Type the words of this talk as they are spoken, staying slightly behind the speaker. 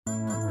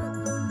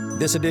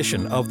This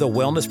edition of The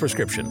Wellness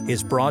Prescription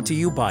is brought to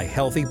you by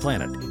Healthy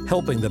Planet,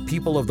 helping the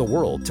people of the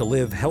world to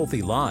live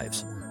healthy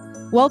lives.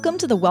 Welcome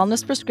to The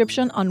Wellness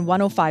Prescription on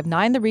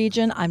 105.9 The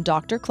Region. I'm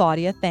Dr.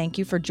 Claudia. Thank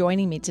you for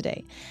joining me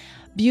today.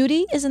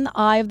 Beauty is in the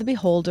eye of the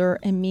beholder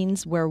and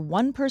means where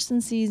one person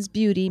sees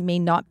beauty may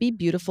not be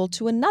beautiful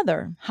to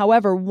another.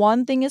 However,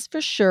 one thing is for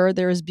sure,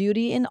 there is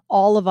beauty in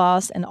all of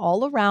us and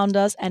all around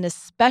us, and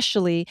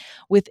especially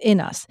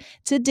within us.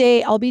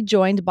 Today, I'll be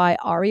joined by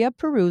Ariia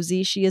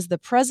Perouzi. She is the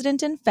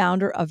president and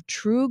founder of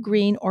Tru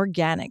Green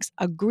Organics,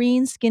 a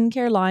green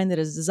skincare line that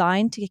is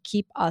designed to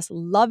keep us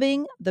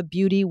loving the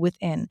beauty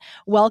within.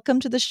 Welcome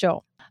to the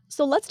show.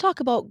 So let's talk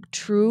about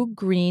Tru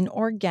Green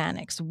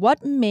Organics.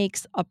 What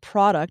makes a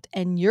product,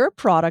 and your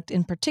product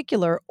in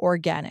particular,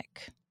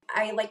 organic?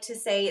 I like to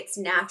say it's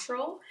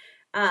natural,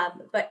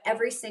 but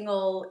every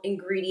single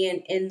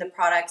ingredient in the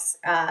products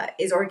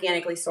is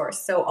organically sourced.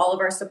 So all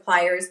of our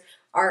suppliers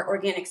are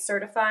organic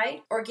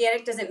certified.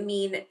 Organic doesn't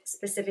mean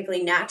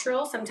specifically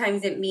natural.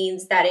 Sometimes it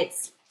means that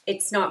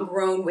it's not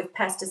grown with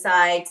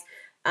pesticides.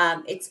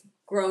 It's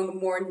grown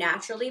more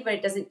naturally, but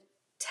it doesn't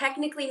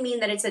technically mean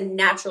that it's a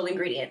natural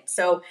ingredient.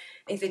 So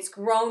if it's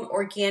grown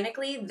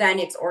organically, then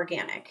it's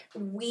organic.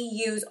 We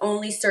use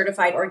only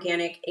certified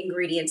organic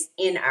ingredients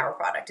in our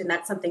product, and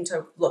that's something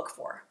to look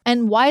for.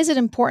 And why is it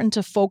important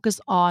to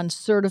focus on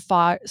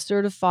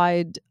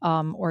certified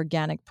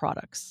organic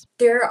products?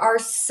 There are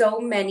so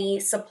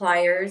many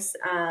suppliers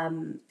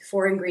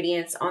for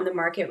ingredients on the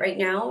market right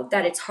now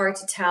that it's hard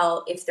to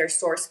tell if they're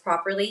sourced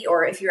properly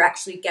or if you're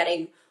actually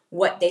getting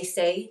what they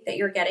say that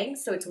you're getting.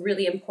 So it's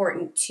really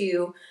important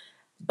to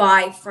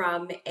buy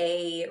from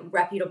a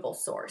reputable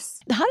source.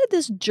 How did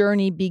this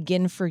journey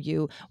begin for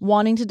you,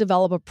 wanting to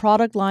develop a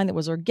product line that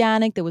was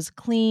organic, that was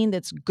clean,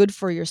 that's good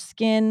for your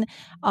skin?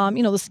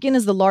 The skin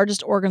is the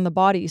largest organ in the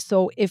body.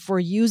 So if we're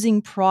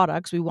using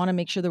products, we want to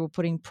make sure that we're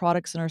putting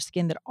products in our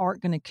skin that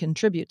aren't going to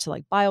contribute to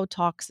like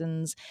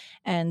biotoxins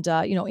and,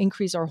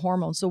 increase our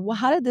hormones. So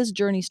how did this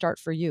journey start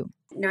for you?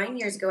 9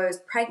 years ago, I was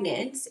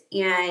pregnant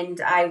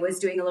and I was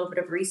doing a little bit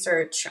of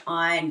research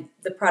on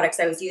the products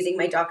I was using.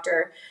 My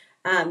doctor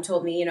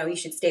told me, you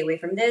should stay away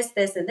from this,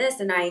 and this.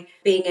 And I,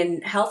 being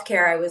in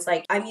healthcare, I was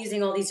like, I'm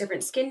using all these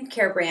different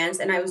skincare brands.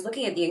 And I was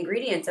looking at the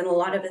ingredients, and a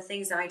lot of the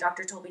things that my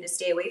doctor told me to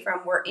stay away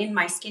from were in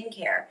my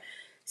skincare.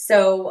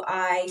 So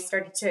I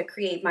started to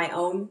create my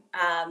own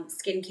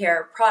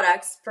skincare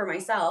products for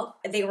myself.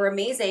 They were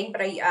amazing,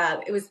 but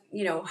it was,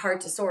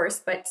 hard to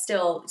source, but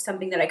still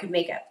something that I could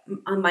make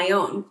on my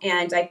own.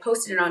 And I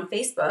posted it on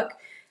Facebook.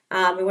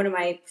 And one of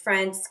my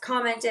friends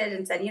commented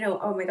and said,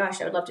 oh my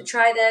gosh, I would love to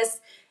try this.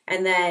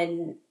 And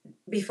then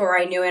before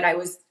I knew it, I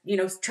was,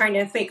 trying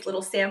to make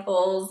little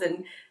samples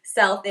and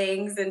sell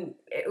things. And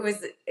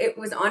it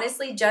was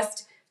honestly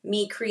just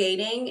me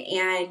creating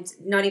and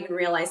not even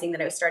realizing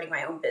that I was starting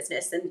my own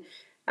business.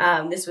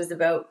 And this was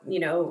about,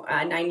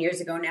 9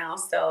 years ago now.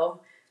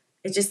 So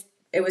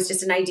it was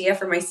just an idea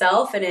for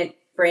myself, and it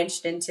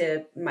branched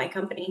into my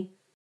company.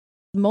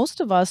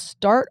 Most of us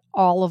start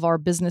all of our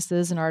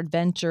businesses and our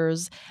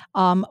adventures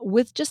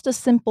with just a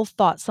simple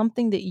thought,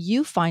 something that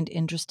you find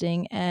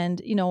interesting.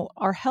 And,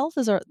 our health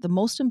is the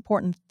most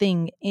important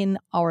thing in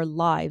our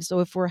lives.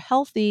 So if we're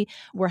healthy,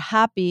 we're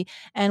happy,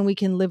 and we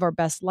can live our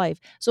best life.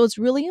 So it's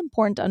really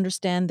important to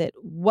understand that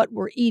what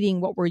we're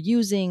eating, what we're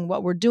using,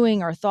 what we're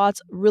doing, our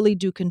thoughts really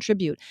do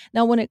contribute.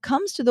 Now, when it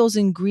comes to those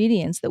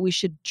ingredients that we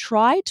should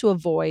try to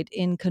avoid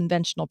in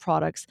conventional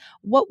products,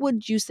 what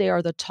would you say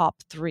are the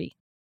top three?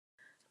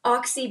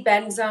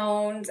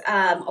 Oxybenzones,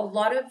 a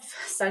lot of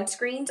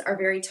sunscreens are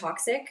very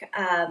toxic.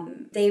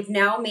 They've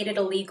now made it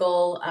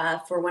illegal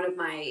for one of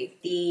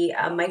the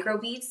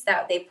microbeads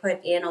that they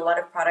put in a lot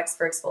of products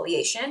for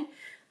exfoliation.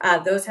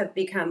 Those have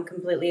become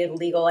completely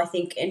illegal, I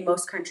think, in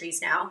most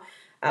countries now,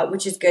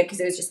 which is good because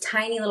it was just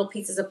tiny little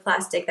pieces of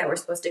plastic that were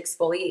supposed to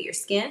exfoliate your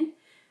skin.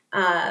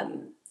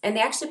 And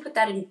they actually put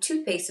that in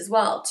toothpaste as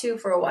well, too,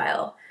 for a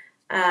while.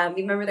 You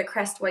remember the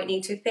Crest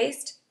whitening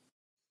toothpaste?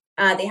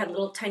 They had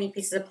little tiny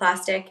pieces of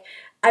plastic.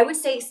 I would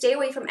say stay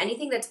away from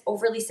anything that's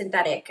overly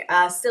synthetic.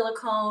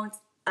 Silicones,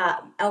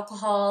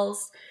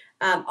 alcohols,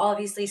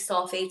 obviously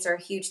sulfates are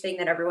a huge thing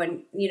that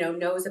everyone,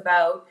 knows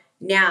about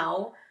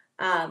now.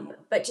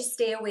 But just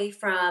stay away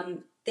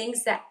from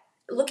things that,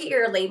 look at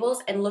your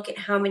labels and look at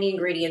how many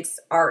ingredients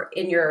are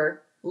in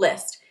your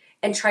list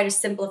and try to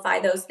simplify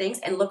those things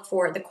and look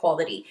for the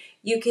quality.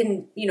 You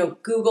can,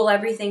 Google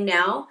everything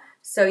now,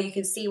 so you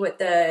can see what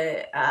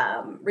the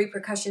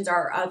repercussions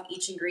are of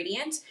each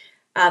ingredient.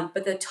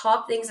 But the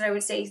top things that I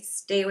would say,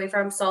 stay away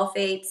from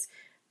sulfates.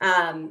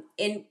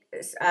 In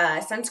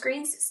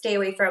sunscreens, stay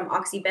away from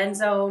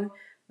oxybenzone,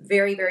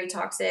 very, very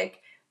toxic.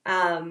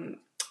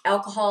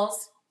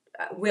 Alcohols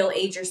will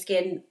age your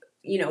skin,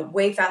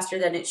 way faster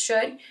than it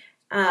should.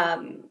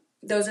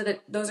 Those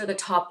are the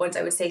top ones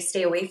I would say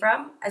stay away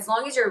from. As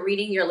long as you're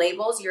reading your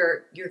labels,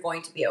 you're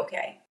going to be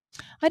okay.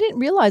 I didn't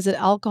realize that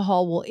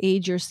alcohol will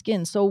age your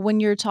skin. So when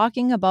you're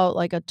talking about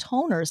like a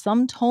toner,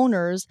 some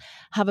toners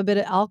have a bit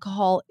of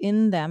alcohol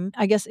in them,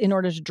 I guess in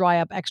order to dry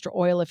up extra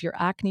oil if you're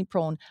acne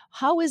prone.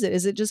 How is it?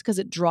 Is it just because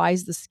it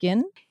dries the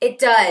skin? It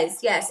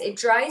does, yes. It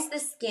dries the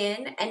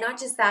skin, and not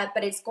just that,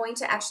 but it's going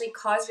to actually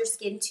cause your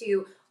skin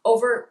to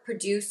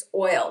overproduce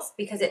oils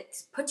because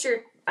it puts your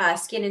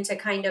skin into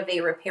kind of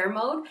a repair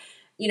mode.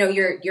 You know,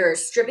 you're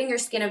stripping your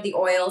skin of the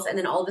oils, and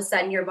then all of a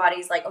sudden your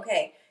body's like,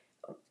 okay,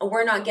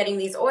 we're not getting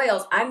these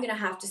oils. I'm going to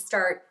have to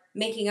start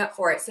making up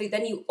for it. So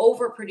then you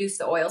overproduce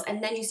the oils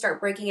and then you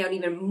start breaking out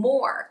even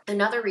more.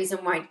 Another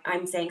reason why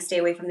I'm saying stay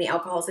away from the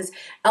alcohols is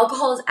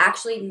alcohol is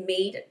actually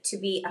made to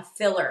be a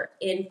filler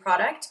in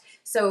product.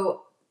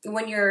 So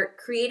when you're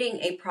creating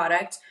a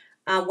product,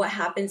 what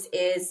happens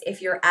is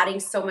if you're adding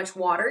so much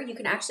water, you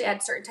can actually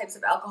add certain types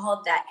of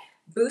alcohol that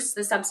boost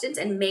the substance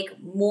and make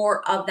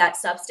more of that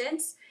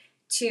substance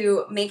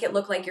to make it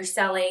look like you're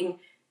selling,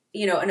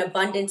 you know, an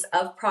abundance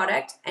of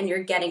product, and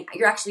you're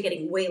actually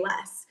getting way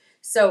less.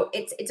 So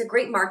it's a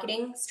great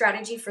marketing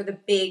strategy for the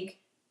big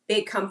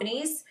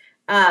companies,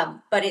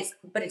 but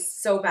it's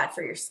so bad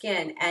for your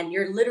skin, and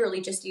you're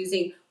literally just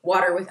using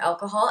water with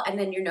alcohol, and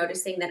then you're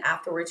noticing that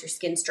afterwards your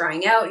skin's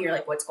drying out, and you're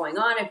like, what's going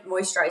on? I've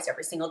moisturized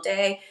every single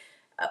day.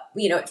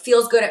 You know, it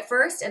feels good at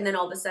first, and then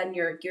all of a sudden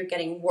you're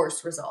getting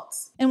worse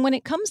results. And when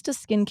it comes to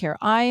skincare,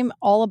 I'm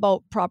all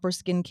about proper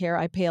skincare.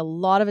 I pay a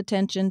lot of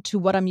attention to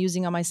what I'm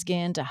using on my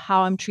skin, to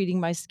how I'm treating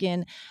my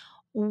skin.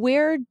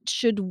 Where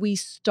should we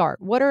start?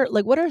 What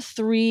are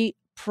three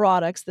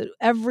products that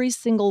every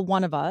single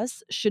one of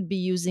us should be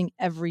using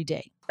every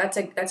day? That's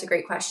a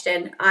great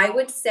question. I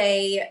would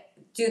say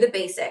do the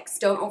basics.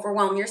 Don't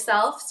overwhelm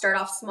yourself. Start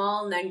off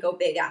small and then go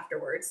big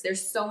afterwards.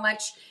 There's so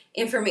much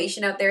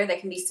information out there that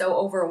can be so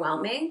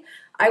overwhelming.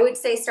 I would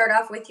say start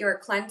off with your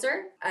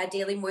cleanser, a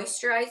daily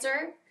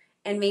moisturizer,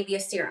 and maybe a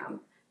serum.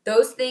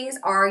 Those things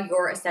are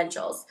your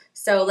essentials.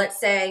 So let's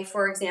say,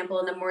 for example,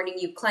 in the morning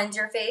you cleanse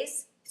your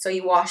face, so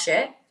you wash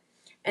it,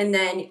 and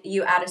then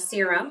you add a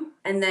serum,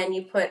 and then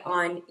you put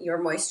on your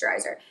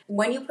moisturizer.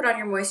 When you put on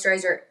your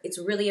moisturizer, it's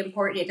really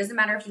important. It doesn't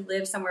matter if you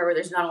live somewhere where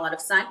there's not a lot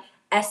of sun.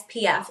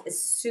 SPF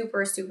is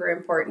super, super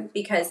important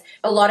because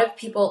a lot of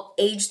people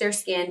age their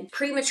skin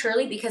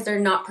prematurely because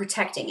they're not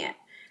protecting it.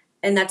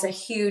 And that's a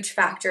huge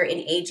factor in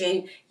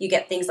aging. You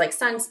get things like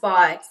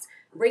sunspots,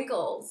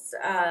 wrinkles,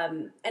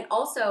 and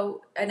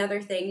also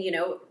another thing, you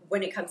know,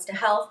 when it comes to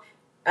health,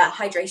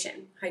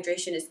 hydration.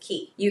 Hydration is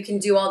key. You can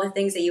do all the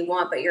things that you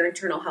want, but your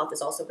internal health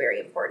is also very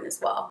important as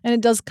well. And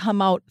it does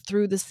come out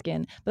through the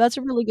skin. But that's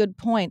a really good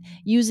point.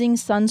 Using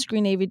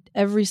sunscreen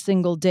every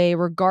single day,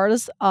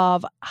 regardless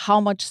of how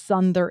much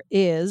sun there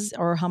is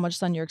or how much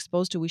sun you're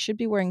exposed to, we should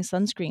be wearing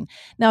sunscreen.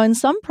 Now, in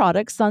some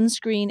products,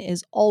 sunscreen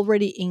is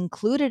already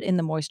included in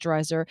the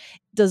moisturizer.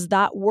 Does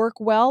that work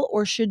well,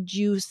 or should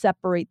you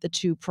separate the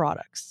two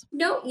products?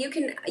 No, you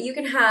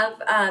can have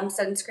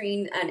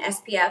sunscreen and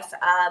SPF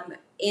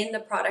in the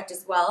product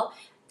as well.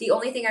 The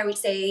only thing I would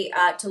say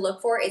to look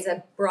for is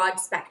a broad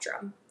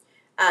spectrum,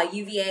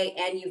 UVA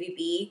and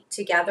UVB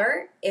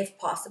together if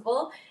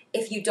possible.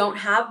 If you don't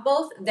have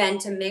both, then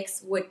to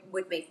mix would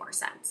make more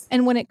sense.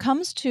 And when it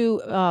comes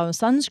to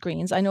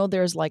sunscreens, I know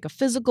there's like a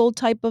physical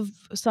type of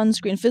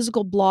sunscreen,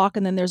 physical block,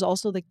 and then there's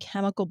also the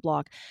chemical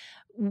block.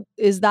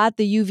 Is that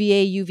the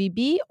UVA,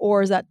 UVB,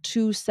 or is that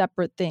two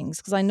separate things?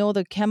 Because I know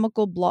the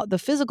chemical block, the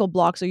physical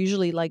blocks are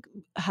usually like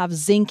have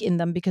zinc in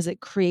them because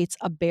it creates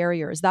a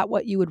barrier. Is that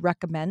what you would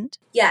recommend?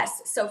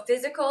 Yes, so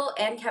physical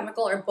and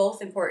chemical are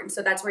both important.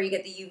 So that's where you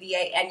get the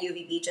UVA and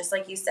UVB, just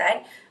like you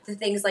said. The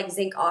things like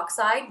zinc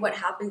oxide, what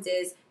happens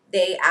is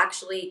they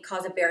actually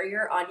cause a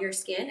barrier on your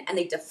skin and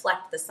they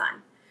deflect the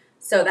sun.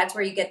 So that's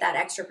where you get that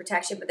extra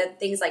protection. But then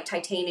things like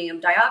titanium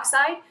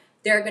dioxide,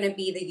 they're going to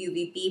be the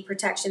UVB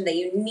protection that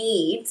you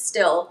need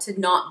still to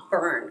not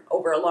burn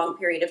over a long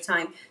period of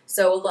time.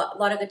 So a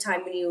lot of the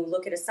time when you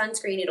look at a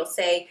sunscreen, it'll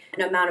say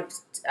an amount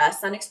of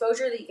sun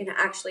exposure that you can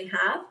actually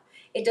have.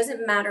 It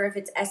doesn't matter if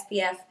it's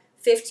SPF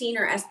 15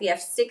 or SPF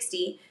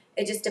 60.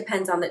 It just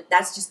depends on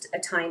that's just a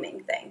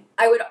timing thing.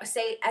 I would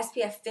say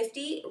SPF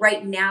 50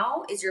 right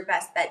now is your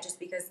best bet just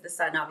because the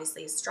sun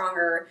obviously is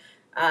stronger,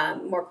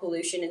 more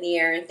pollution in the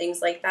air and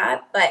things like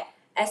that. But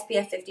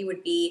SPF 50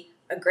 would be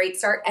a great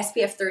start.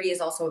 SPF 30 is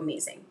also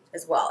amazing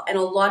as well. And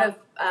a lot of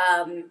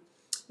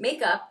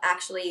makeup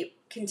actually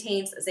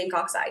contains zinc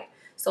oxide.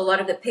 So a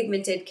lot of the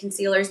pigmented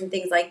concealers and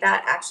things like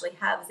that actually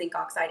have zinc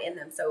oxide in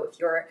them. So if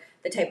you're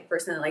the type of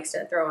person that likes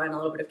to throw in a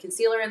little bit of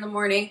concealer in the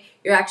morning,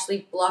 you're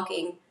actually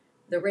blocking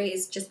the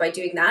rays just by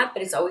doing that.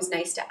 But it's always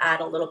nice to add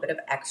a little bit of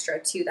extra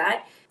to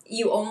that.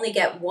 You only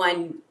get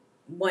one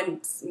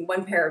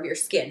pair of your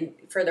skin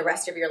for the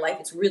rest of your life.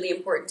 It's really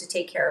important to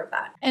take care of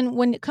that. And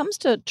when it comes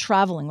to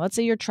traveling, let's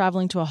say you're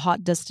traveling to a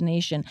hot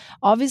destination,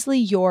 obviously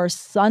your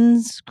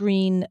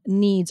sunscreen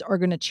needs are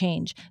going to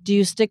change. Do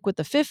you stick with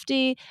the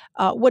 50?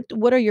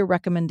 What are your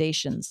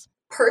recommendations?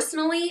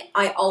 Personally,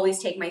 I always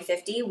take my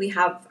 50. We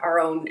have our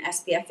own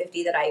SPF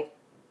 50 that I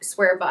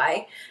swear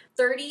by.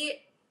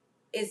 30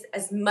 is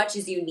as much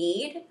as you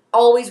need.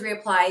 always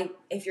reapply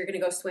if you're going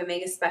to go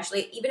swimming,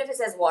 especially even if it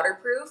says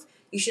waterproof,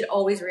 you should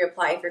always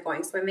reapply if you're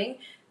going swimming.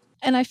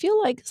 And I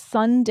feel like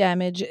sun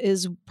damage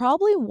is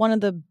probably one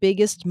of the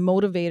biggest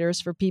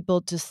motivators for people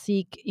to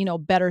seek,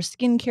 better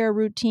skincare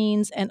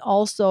routines and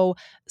also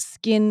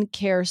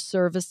skincare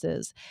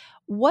services.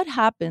 What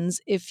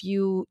happens if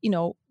you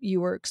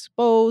were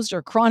exposed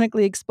or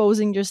chronically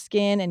exposing your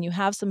skin and you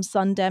have some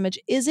sun damage?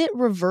 Is it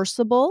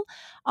reversible?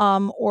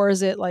 Or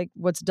is it like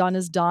what's done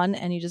is done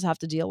and you just have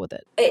to deal with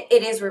it?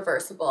 It is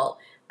reversible.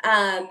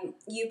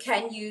 You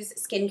can use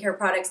skincare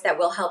products that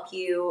will help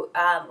you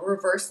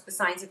reverse the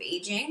signs of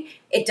aging.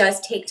 It does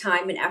take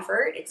time and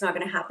effort. It's not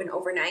going to happen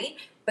overnight,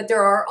 but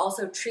there are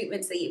also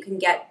treatments that you can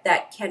get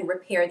that can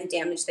repair the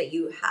damage that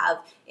you have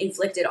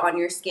inflicted on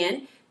your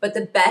skin. But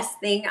the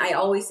best thing I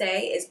always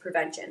say is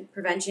prevention.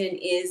 Prevention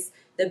is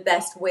the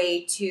best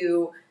way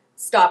to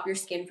stop your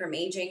skin from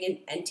aging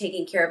and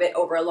taking care of it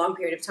over a long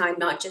period of time,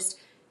 not just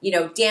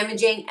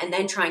damaging and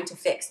then trying to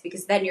fix,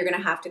 because then you're going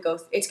to have to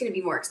it's going to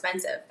be more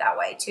expensive that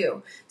way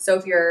too. So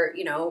if you're,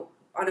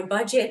 on a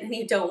budget and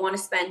you don't want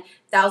to spend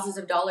thousands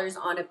of dollars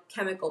on a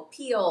chemical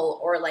peel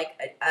or like,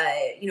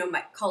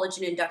 my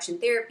collagen induction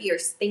therapy or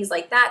things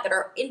like that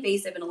are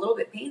invasive and a little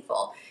bit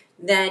painful,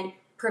 then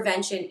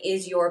prevention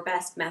is your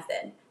best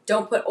method.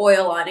 Don't put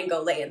oil on and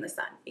go lay in the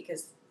sun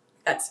because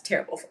that's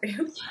terrible for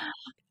you.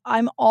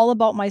 I'm all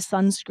about my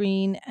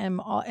sunscreen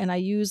and I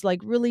use like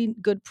really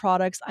good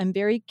products. I'm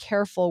very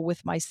careful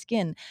with my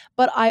skin,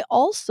 but I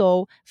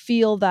also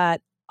feel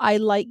that I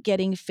like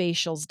getting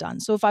facials done.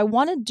 So if I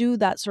want to do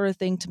that sort of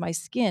thing to my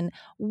skin,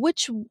 what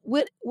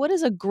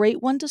is a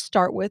great one to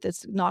start with?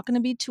 It's not going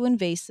to be too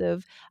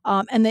invasive,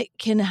 and that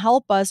can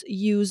help us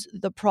use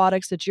the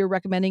products that you're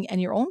recommending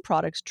and your own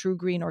products, Tru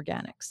Green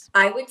Organics.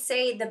 I would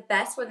say the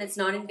best one that's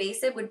not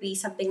invasive would be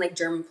something like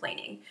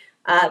dermaplaning.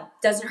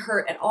 Doesn't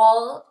hurt at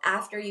all.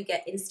 After you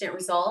get instant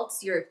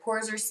results, your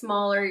pores are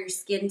smaller, your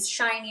skin's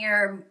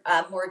shinier,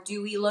 more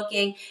dewy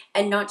looking,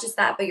 and not just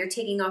that, but you're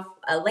taking off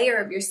a layer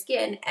of your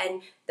skin,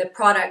 and the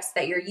products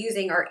that you're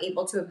using are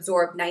able to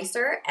absorb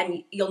nicer,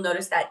 and you'll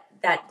notice that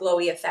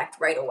glowy effect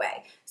right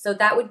away. So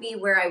that would be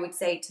where I would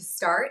say to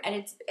start,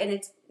 and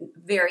it's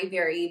very,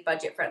 very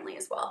budget friendly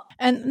as well.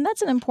 And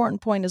that's an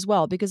important point as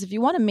well, because if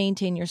you want to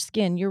maintain your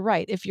skin, you're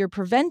right. If you're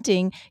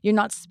preventing, you're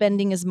not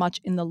spending as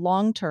much in the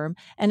long term.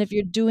 And if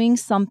you're doing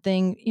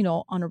something,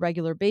 on a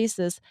regular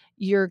basis,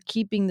 you're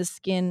keeping the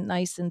skin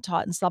nice and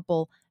taut and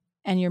supple,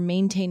 and you're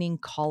maintaining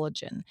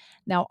collagen.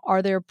 Now,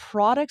 are there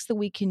products that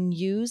we can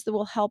use that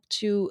will help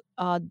to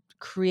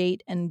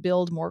create and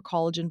build more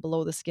collagen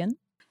below the skin?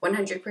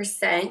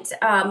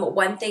 100%.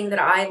 One thing that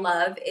I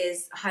love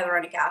is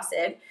hyaluronic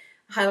acid.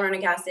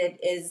 Hyaluronic acid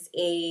is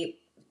a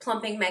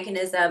plumping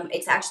mechanism.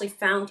 It's actually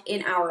found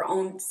in our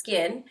own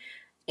skin.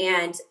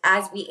 And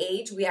as we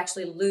age, we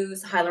actually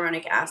lose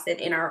hyaluronic acid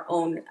in our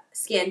own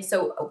skin.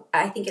 So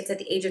I think it's at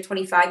the age of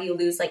 25, you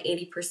lose like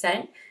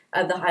 80%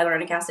 of the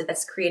hyaluronic acid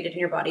that's created in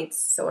your body. It's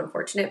so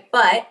unfortunate.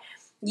 But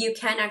you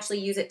can actually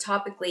use it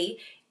topically,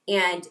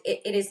 and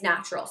it is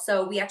natural.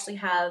 So we actually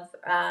have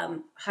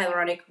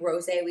hyaluronic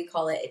rosé, we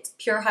call it. It's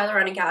pure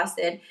hyaluronic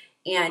acid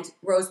and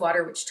rose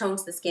water, which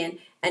tones the skin.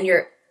 And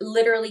you're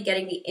literally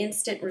getting the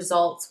instant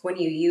results when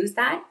you use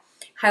that.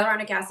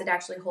 Hyaluronic acid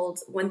actually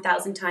holds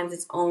 1,000 times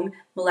its own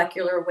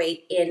molecular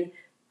weight in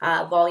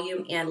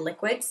volume and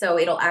liquid. So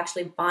it'll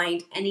actually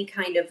bind any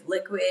kind of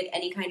liquid,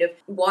 any kind of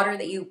water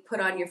that you put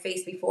on your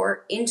face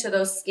before into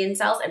those skin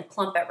cells and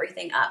plump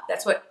everything up.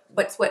 That's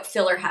what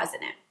filler has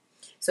in it.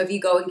 So if you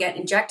go and get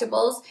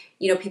injectables,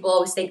 people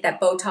always think that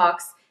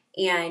Botox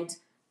and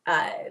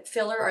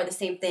filler are the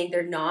same thing.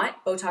 They're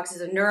not. Botox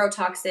is a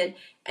neurotoxin,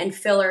 and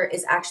filler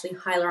is actually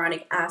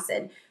hyaluronic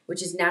acid,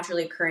 which is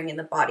naturally occurring in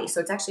the body. So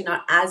it's actually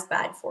not as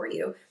bad for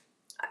you.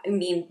 I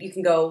mean, you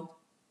can go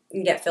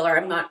and get filler.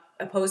 I'm not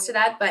opposed to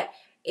that, but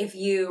if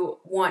you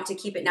want to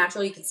keep it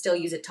natural, you can still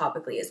use it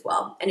topically as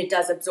well, and it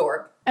does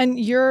absorb. And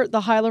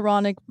the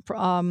hyaluronic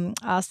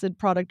acid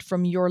product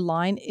from your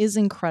line is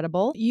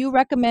incredible. You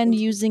recommend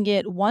using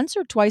it once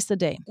or twice a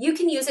day? You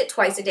can use it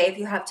twice a day if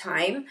you have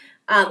time.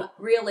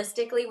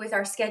 Realistically, with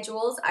our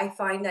schedules, I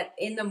find that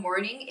in the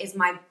morning is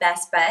my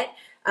best bet,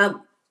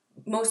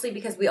 mostly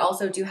because we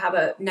also do have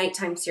a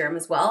nighttime serum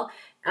as well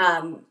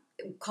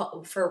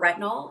for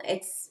retinol.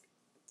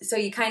 So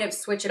you kind of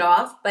switch it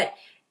off, but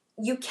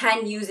you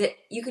can use it.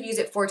 You could use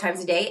it 4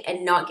 times a day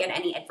and not get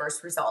any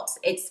adverse results.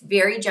 It's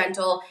very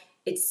gentle.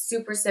 It's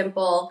super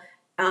simple,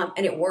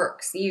 and it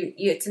works.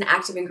 It's an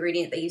active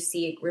ingredient that you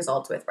see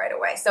results with right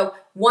away. So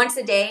once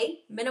a day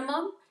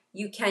minimum.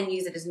 You can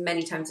use it as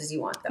many times as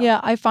you want, though. Yeah,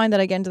 I find that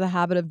I get into the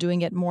habit of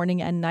doing it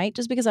morning and night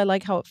just because I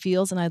like how it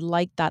feels and I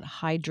like that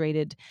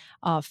hydrated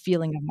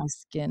feeling of my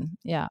skin.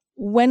 Yeah.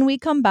 When we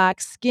come back,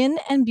 skin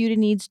and beauty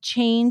needs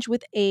change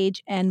with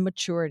age and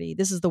maturity.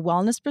 This is the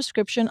Wellness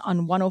Prescription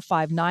on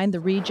 105.9 The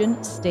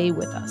Region. Stay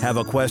with us. Have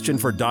a question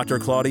for Dr.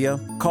 Claudia?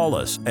 Call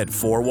us at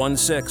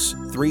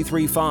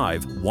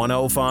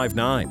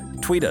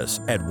 416-335-1059. Tweet us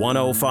at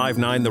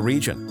 1059 The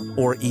Region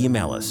or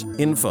email us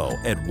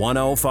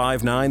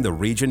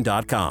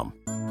info@1059theregion.com.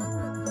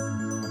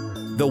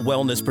 The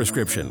Wellness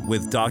Prescription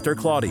with Dr.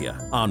 Claudia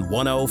on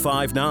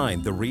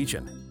 1059 The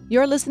Region.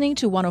 You're listening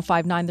to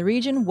 1059 The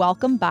Region.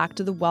 Welcome back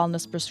to The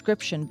Wellness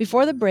Prescription.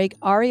 Before the break,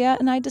 Ariia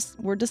and I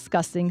were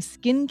discussing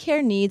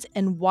skincare needs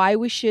and why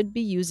we should be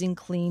using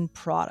clean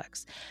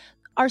products.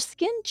 Our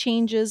skin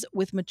changes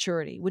with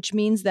maturity, which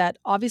means that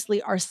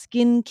obviously our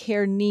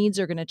skincare needs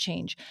are going to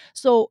change.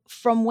 So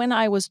from when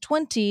I was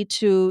 20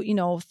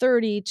 to,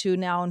 30 to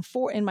now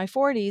in my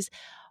 40s,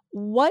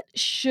 what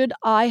should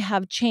I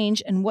have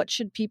changed and what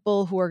should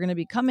people who are going to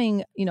be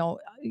coming,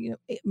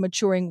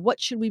 maturing, what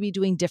should we be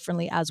doing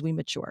differently as we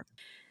mature?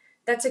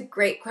 That's a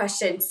great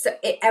question. So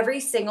every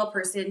single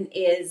person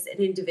is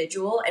an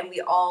individual and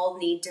we all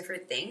need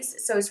different things.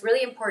 So it's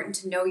really important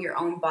to know your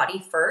own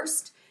body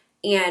first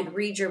and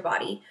read your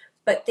body.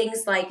 But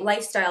things like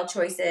lifestyle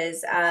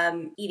choices,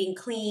 eating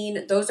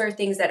clean, those are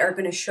things that are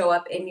going to show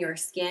up in your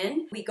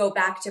skin. We go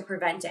back to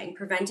preventing.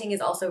 Preventing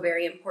is also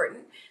very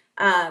important.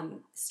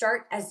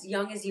 Start as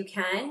young as you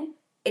can.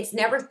 It's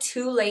never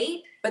too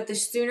late, but the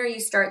sooner you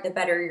start, the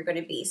better you're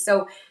going to be.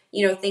 So,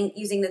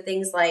 using the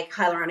things like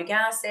hyaluronic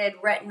acid,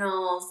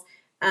 retinols,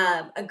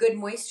 a good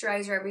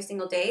moisturizer every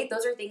single day,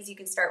 those are things you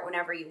can start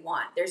whenever you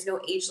want. There's no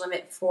age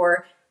limit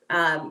for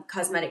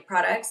cosmetic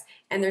products,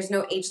 and there's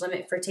no age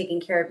limit for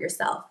taking care of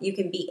yourself. You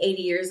can be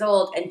 80 years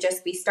old and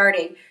just be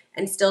starting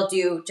and still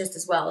do just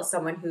as well as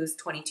someone who's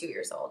 22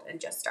 years old and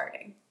just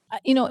starting.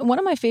 One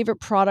of my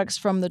favorite products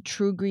from the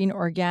Tru Green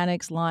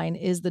Organics line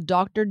is the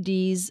Dr.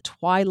 D's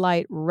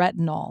Twilight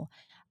Retinol.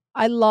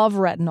 I love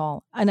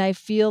retinol, and I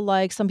feel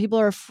like some people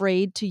are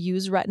afraid to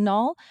use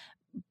retinol,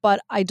 but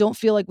I don't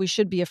feel like we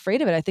should be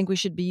afraid of it. I think we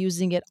should be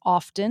using it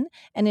often.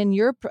 And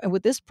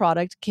with this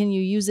product, can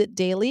you use it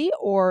daily?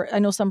 Or I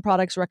know some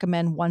products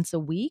recommend once a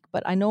week,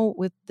 but I know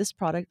with this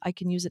product, I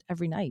can use it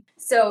every night.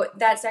 So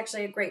that's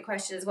actually a great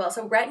question as well.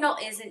 So retinol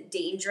isn't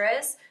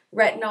dangerous.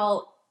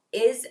 Retinol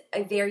is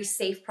a very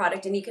safe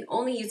product, and you can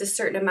only use a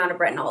certain amount of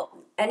retinol.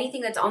 Anything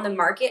that's on the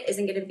market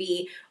isn't going to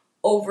be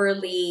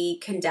overly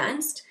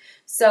condensed.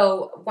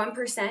 So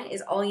 1%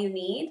 is all you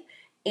need,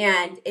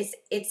 and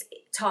it's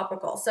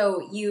topical.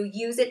 So you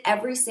use it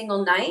every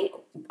single night.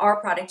 Our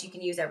product you can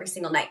use every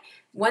single night.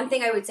 One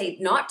thing I would say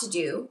not to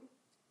do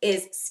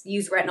is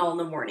use retinol in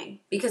the morning,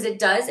 because it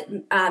does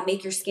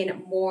make your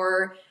skin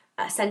more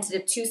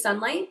sensitive to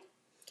sunlight.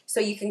 So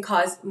you can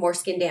cause more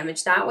skin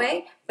damage that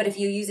way. But if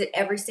you use it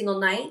every single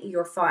night,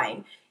 you're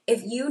fine.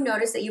 If you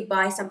notice that you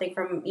buy something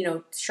from,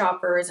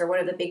 Shoppers or one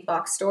of the big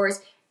box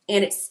stores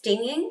and it's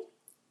stinging,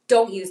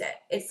 don't use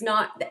it.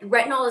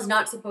 Retinol is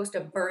not supposed to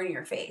burn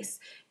your face.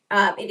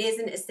 It is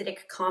an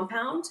acidic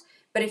compound,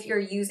 but if you're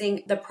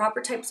using the proper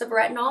types of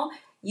retinol,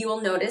 you will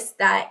notice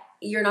that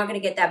you're not going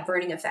to get that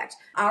burning effect.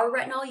 Our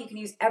retinol you can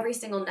use every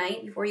single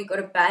night before you go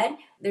to bed.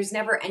 There's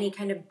never any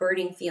kind of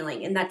burning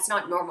feeling, and that's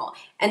not normal.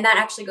 And that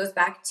actually goes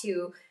back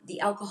to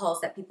the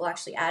alcohols that people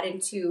actually add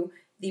into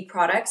the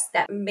products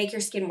that make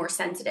your skin more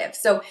sensitive.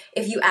 So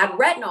if you add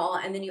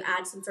retinol and then you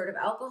add some sort of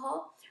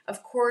alcohol,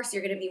 of course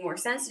you're going to be more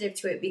sensitive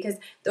to it, because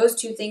those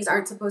two things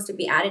aren't supposed to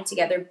be added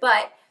together.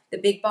 But the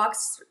big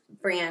box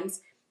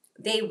brands,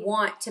 they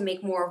want to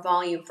make more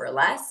volume for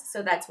less.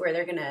 So that's where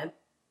they're going to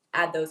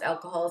add those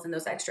alcohols and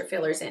those extra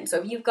fillers in. So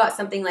if you've got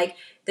something like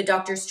the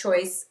Doctor's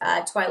Choice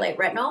Twilight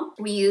Retinol,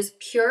 we use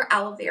pure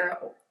aloe vera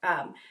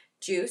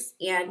juice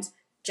and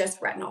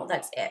just retinol.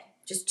 That's it.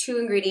 Just 2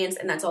 ingredients,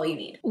 and that's all you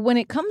need. When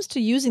it comes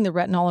to using the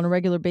retinol on a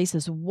regular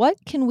basis, what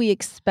can we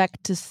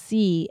expect to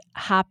see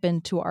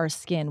happen to our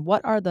skin?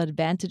 What are the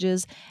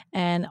advantages?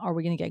 And are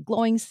we going to get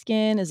glowing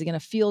skin? Is it going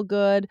to feel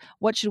good?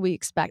 What should we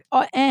expect?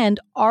 And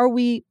are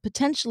we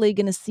potentially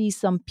going to see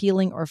some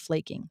peeling or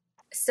flaking?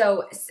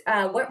 So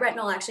what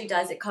retinol actually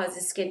does, it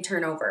causes skin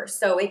turnover.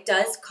 So it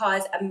does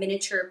cause a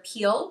miniature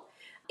peel.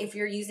 If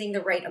you're using the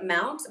right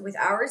amount with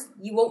ours,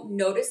 you won't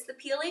notice the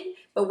peeling,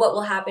 but what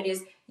will happen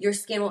is your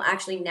skin will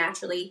actually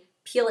naturally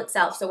peel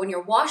itself. So when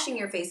you're washing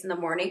your face in the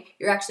morning,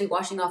 you're actually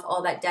washing off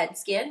all that dead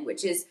skin,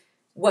 which is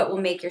what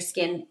will make your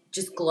skin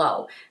just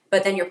glow.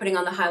 But then you're putting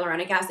on the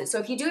hyaluronic acid. So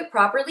if you do it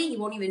properly, you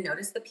won't even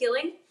notice the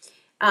peeling.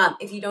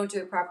 If you don't do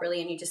it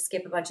properly and you just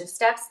skip a bunch of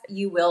steps,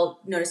 you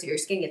will notice that your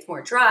skin gets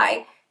more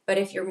dry. But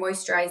if you're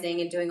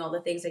moisturizing and doing all the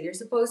things that you're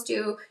supposed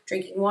to,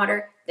 drinking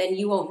water, then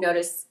you won't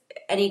notice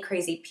any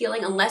crazy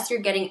peeling unless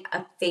you're getting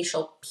a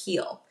facial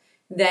peel.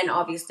 Then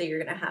obviously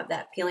you're going to have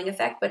that peeling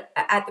effect. But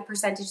at the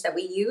percentage that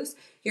we use,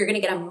 you're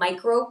going to get a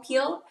micro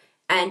peel,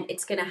 and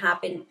it's going to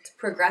happen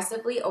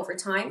progressively over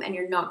time, and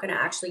you're not going to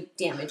actually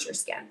damage your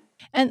skin.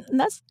 And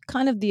that's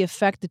kind of the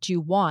effect that you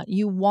want.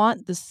 You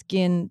want the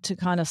skin to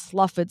kind of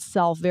slough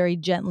itself very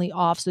gently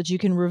off so that you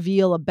can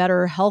reveal a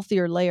better,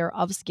 healthier layer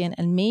of skin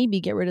and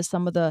maybe get rid of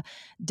some of the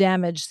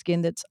damaged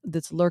skin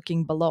that's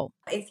lurking below.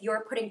 If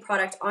you're putting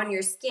product on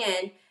your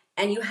skin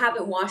and you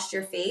haven't washed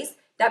your face,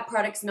 that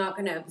product's not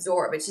going to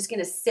absorb. It's just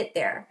going to sit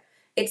there.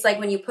 It's like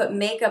when you put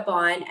makeup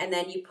on and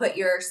then you put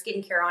your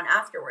skincare on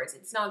afterwards.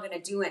 It's not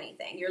going to do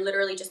anything. You're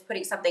literally just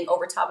putting something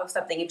over top of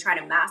something and trying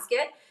to mask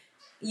it.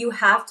 You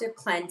have to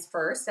cleanse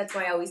first. That's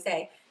why I always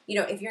say,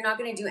 if you're not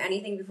going to do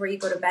anything before you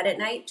go to bed at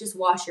night, just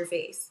wash your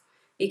face.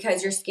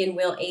 because your skin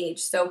will age.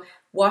 So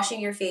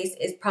washing your face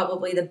is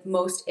probably the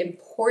most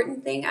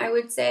important thing, I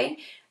would say.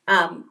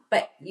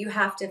 But you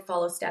have to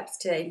follow steps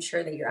to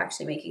ensure that you're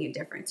actually making a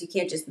difference. You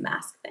can't just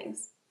mask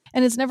things.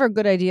 And it's never a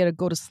good idea to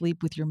go to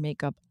sleep with your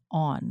makeup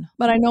on.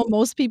 But I know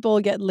most people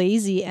get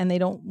lazy and they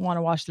don't want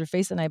to wash their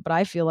face at night, but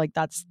I feel like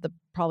that's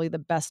probably the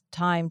best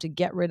time to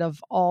get rid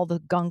of all the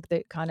gunk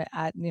that kind of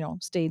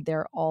stayed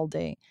there all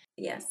day.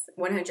 Yes,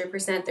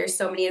 100%. There's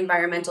so many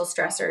environmental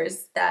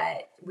stressors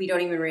that we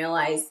don't even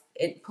realize.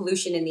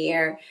 Pollution in the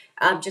air.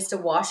 Just to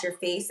wash your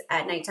face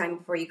at nighttime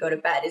before you go to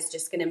bed is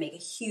just going to make a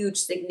huge,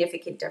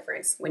 significant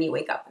difference when you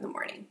wake up in the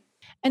morning.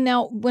 And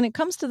now when it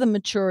comes to the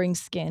maturing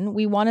skin,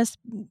 we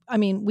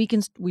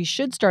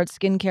should start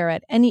skincare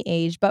at any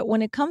age, but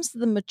when it comes to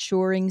the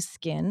maturing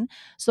skin,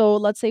 so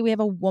let's say we have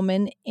a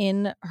woman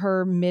in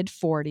her mid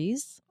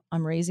 40s,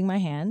 I'm raising my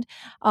hand,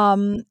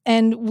 and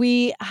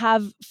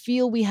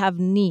feel we have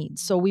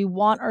needs. So we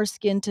want our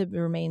skin to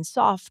remain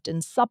soft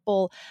and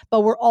supple, but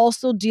we're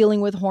also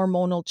dealing with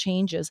hormonal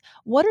changes.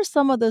 What are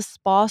some of the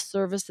spa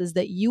services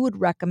that you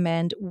would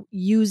recommend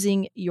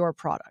using your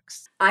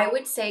products? I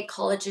would say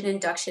collagen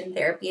induction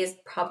therapy is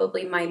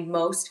probably my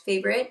most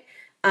favorite.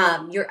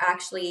 You're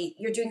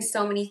doing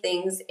so many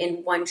things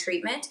in one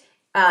treatment.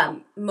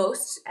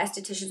 Most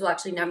estheticians will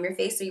actually numb your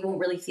face so you won't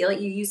really feel it.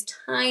 You use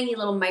tiny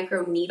little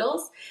micro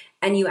needles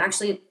and you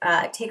actually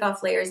take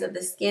off layers of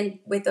the skin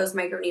with those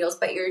micro needles,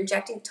 but you're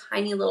injecting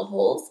tiny little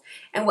holes.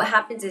 And what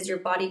happens is your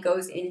body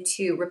goes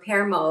into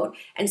repair mode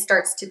and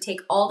starts to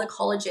take all the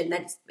collagen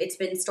that it's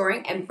been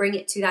storing and bring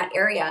it to that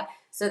area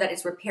so that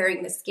it's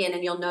repairing the skin.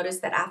 And you'll notice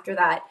that after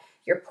that,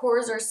 your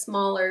pores are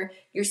smaller,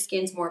 your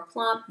skin's more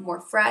plump, more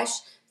fresh.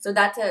 So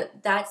that's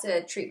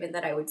a treatment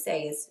that I would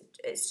say is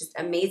just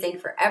amazing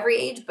for every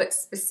age, but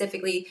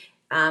specifically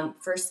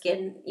for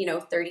skin,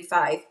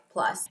 35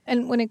 plus.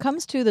 And when it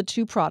comes to the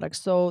two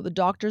products, so the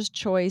Doctor's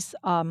Choice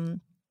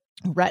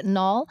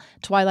retinol,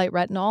 Twilight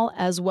retinol,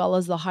 as well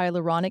as the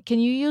hyaluronic, can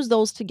you use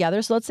those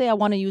together? So let's say I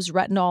want to use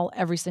retinol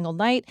every single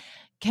night.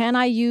 Can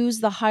I use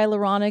the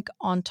hyaluronic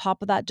on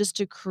top of that just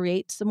to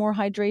create some more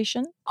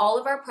hydration? All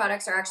of our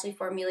products are actually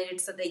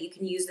formulated so that you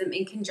can use them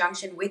in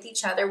conjunction with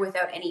each other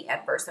without any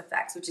adverse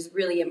effects, which is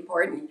really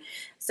important.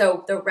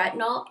 So the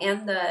retinol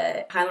and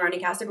the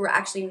hyaluronic acid were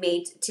actually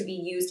made to be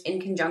used in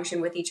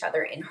conjunction with each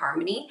other in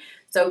harmony.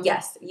 So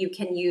yes, you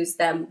can use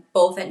them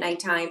both at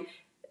nighttime,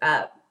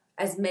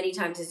 as many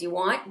times as you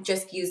want.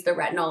 Just use the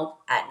retinol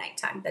at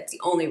nighttime. That's the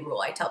only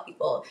rule I tell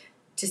people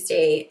to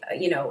stay,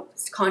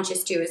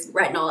 conscious to is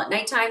retinol at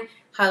nighttime,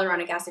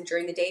 hyaluronic acid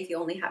during the day if you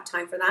only have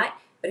time for that.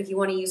 But if you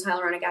want to use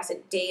hyaluronic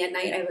acid day and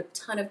night, I have a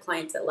ton of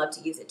clients that love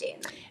to use it day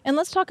and night. And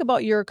let's talk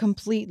about your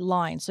complete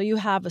line. So you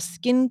have a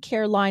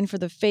skincare line for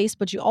the face,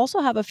 but you also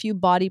have a few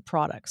body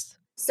products.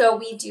 So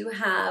we do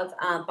have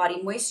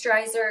body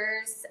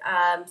moisturizers.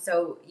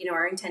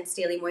 Our Intense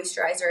Daily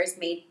Moisturizer is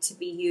made to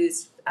be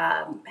used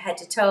head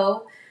to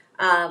toe.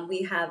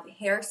 We have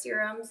hair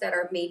serums that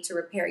are made to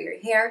repair your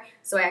hair.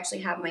 So I actually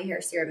have my hair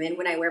serum in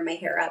when I wear my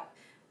hair up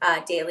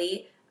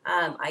daily.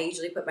 I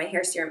usually put my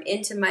hair serum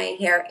into my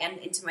hair and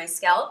into my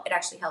scalp. It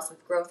actually helps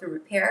with growth and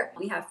repair.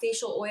 We have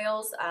facial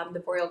oils. The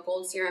Boreal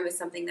Gold Serum is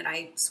something that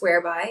I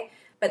swear by.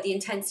 But the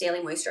Intense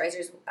Daily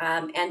Moisturizers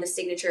and the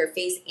Signature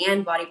Face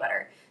and Body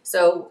Butter.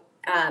 So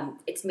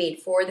it's made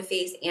for the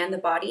face and the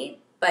body,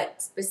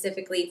 but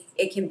specifically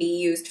it can be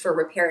used for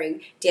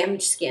repairing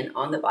damaged skin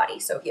on the body.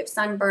 So if you have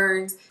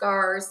sunburns,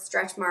 scars,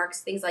 stretch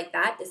marks, things like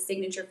that, the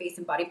Signature Face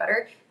and Body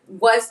Butter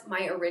was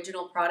my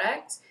original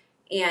product.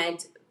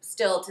 And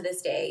still to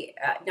this day,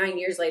 9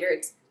 years later,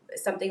 it's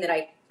something that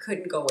I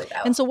couldn't go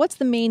without. And so what's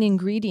the main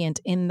ingredient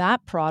in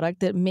that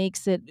product that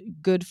makes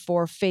it good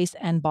for face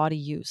and body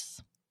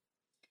use?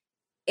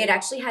 It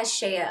actually has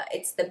shea.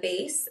 It's the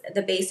base.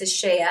 The base is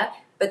shea,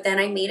 but then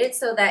I made it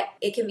so that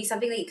it can be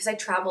something that, because I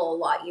travel a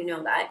lot,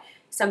 that,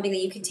 something that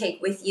you can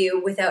take with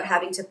you without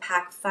having to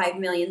pack 5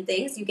 million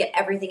things. You get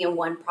everything in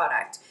one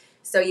product.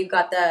 So you've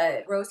got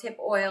the rosehip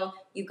oil,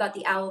 you've got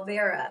the aloe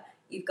vera,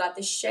 you've got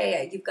the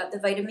shea, you've got the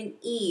vitamin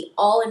E,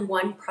 all in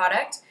one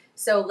product.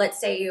 So let's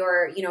say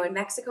you're, in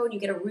Mexico and you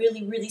get a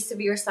really, really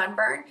severe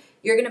sunburn,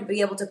 you're going to be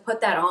able to put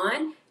that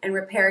on and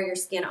repair your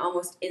skin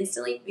almost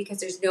instantly because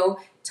there's no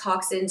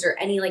toxins or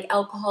any like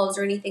alcohols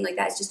or anything like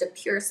that. It's just a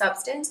pure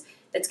substance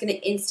that's going to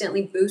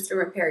instantly boost and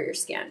repair your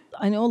skin.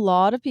 I know a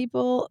lot of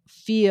people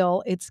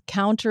feel it's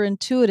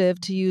counterintuitive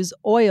to use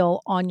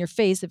oil on your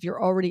face if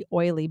you're already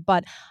oily,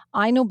 but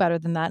I know better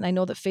than that. And I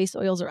know that face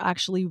oils are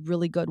actually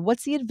really good.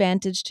 What's the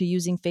advantage to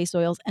using face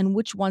oils and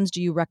which ones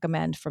do you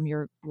recommend from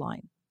your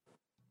line?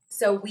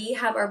 So we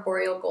have our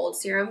Boreal Gold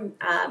Serum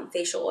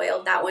facial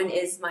oil. That one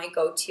is my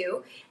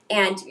go-to.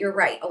 And you're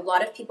right. A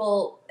lot of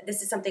people,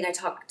 this is something I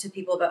talk to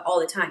people about all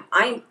the time.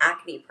 I'm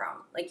acne prone.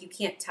 Like you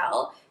can't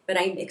tell, but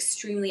I'm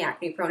extremely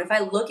acne prone. If I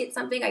look at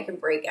something, I can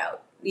break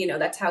out.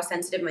 That's how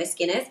sensitive my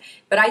skin is.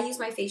 But I use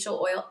my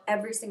facial oil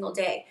every single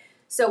day.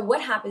 So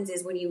what happens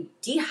is when you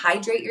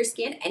dehydrate your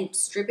skin and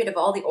strip it of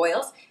all the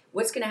oils,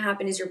 what's going to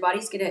happen is your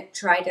body's going to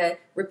try to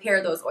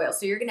repair those oils.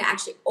 So you're going to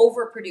actually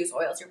overproduce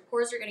oils. Your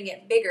pores are going to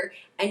get bigger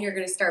and you're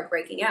going to start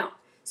breaking out.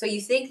 So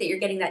you think that you're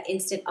getting that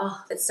instant,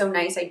 oh, that's so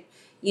nice.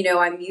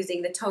 I'm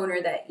using the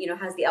toner that,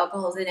 has the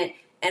alcohols in it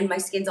and my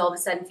skin's all of a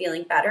sudden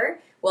feeling better.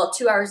 Well,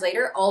 2 hours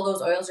later, all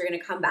those oils are going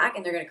to come back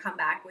and they're going to come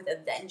back with a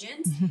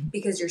vengeance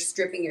because you're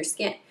stripping your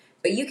skin.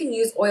 But you can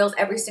use oils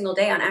every single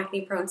day on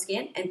acne-prone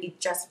skin and be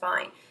just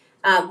fine.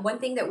 One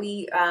thing that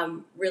we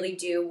really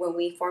do when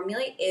we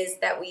formulate is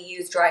that we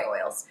use dry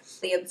oils.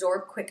 They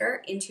absorb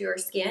quicker into your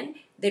skin.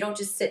 They don't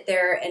just sit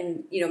there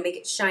and, make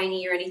it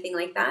shiny or anything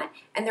like that.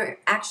 And they're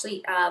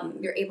actually,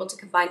 you're able to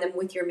combine them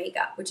with your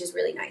makeup, which is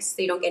really nice.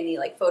 So you don't get any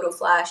like photo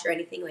flash or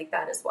anything like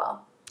that as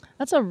well.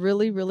 That's a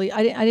really, really,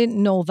 I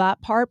didn't know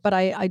that part, but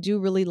I do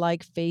really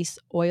like face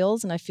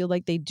oils, and I feel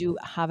like they do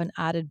have an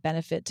added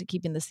benefit to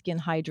keeping the skin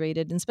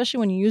hydrated, and especially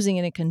when you're using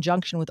it in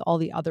conjunction with all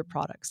the other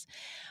products.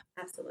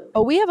 Absolutely.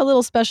 But we have a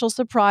little special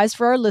surprise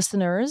for our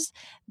listeners.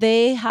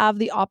 They have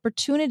the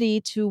opportunity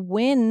to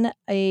win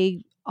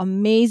a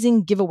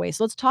amazing giveaway.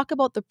 So let's talk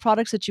about the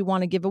products that you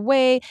want to give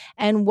away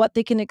and what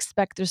they can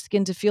expect their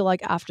skin to feel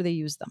like after they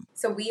use them.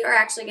 So we are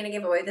actually going to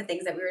give away the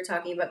things that we were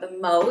talking about the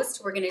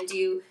most. We're going to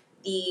do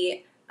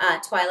the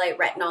Twilight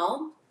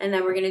Retinol, and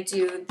then we're going to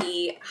do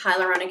the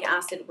Hyaluronic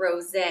Acid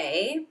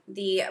Rosé,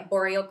 the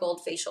Boreal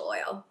Gold Facial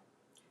Oil.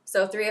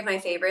 So 3 of my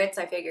favorites.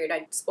 I figured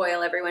I'd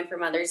spoil everyone for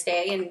Mother's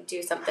Day and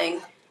do something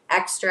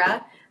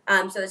extra.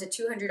 So there's a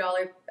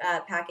 $200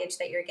 package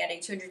that you're getting,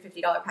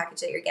 $250 package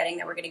that you're getting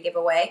that we're going to give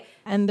away.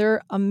 And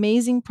they're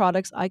amazing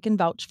products. I can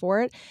vouch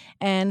for it.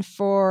 And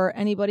for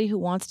anybody who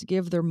wants to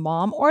give their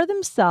mom or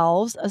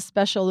themselves a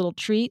special little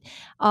treat,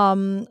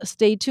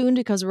 stay tuned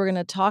because we're going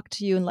to talk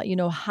to you and let you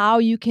know how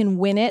you can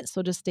win it.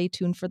 So just stay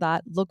tuned for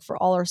that. Look for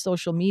all our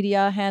social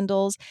media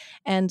handles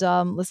and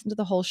listen to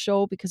the whole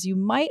show because you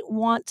might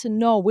want to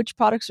know which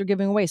products are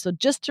giving away. So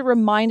just to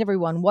remind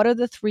everyone, what are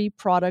the 3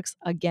 products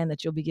again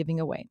that you'll be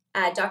giving away?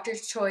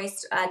 Doctor's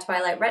Choice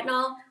Twilight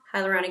Retinol,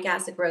 Hyaluronic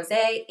Acid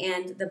Rosé,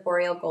 and the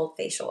Boreal Gold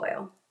Facial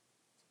Oil.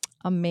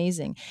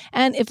 Amazing.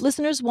 And if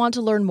listeners want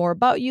to learn more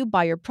about you,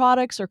 buy your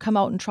products, or come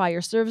out and try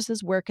your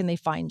services, where can they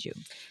find you?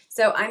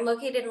 So I'm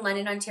located in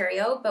London,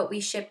 Ontario, but we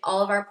ship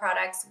all of our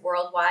products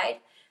worldwide.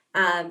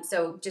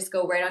 So just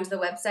go right onto the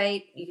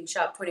website. You can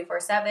shop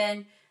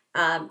 24/7,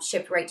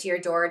 shipped right to your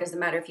door. It doesn't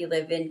matter if you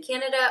live in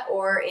Canada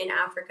or in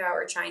Africa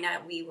or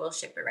China, we will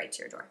ship it right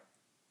to your door.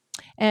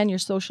 And your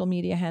social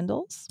media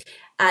handles?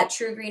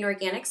 Tru Green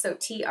Organics, so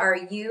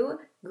TRU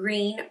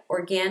Green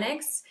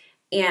Organics,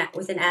 and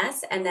with an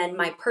S. And then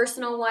my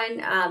personal one,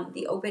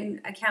 the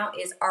open account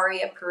is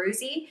Ariia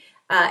Perouzi.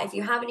 If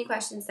you have any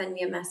questions, send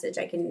me a message.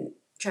 I can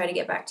try to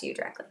get back to you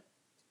directly.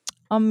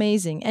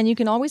 Amazing. And you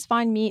can always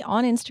find me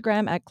on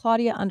Instagram at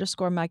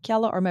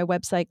Claudia_Macchiella or my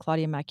website,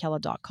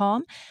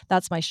 ClaudiaMacchiella.com.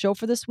 That's my show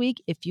for this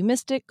week. If you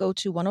missed it, go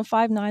to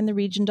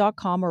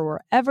 1059theregion.com or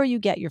wherever you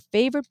get your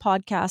favorite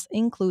podcasts,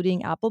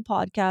 including Apple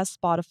Podcasts,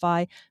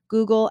 Spotify,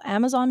 Google,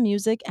 Amazon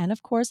Music, and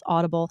of course,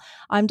 Audible.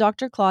 I'm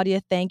Dr.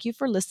 Claudia. Thank you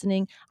for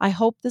listening. I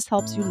hope this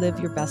helps you live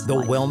your best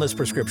life. The Wellness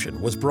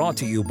Prescription was brought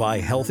to you by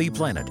Healthy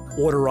Planet.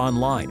 Order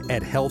online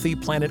at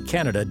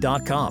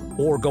healthyplanetcanada.com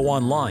or go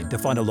online to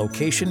find a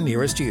location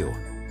nearest you.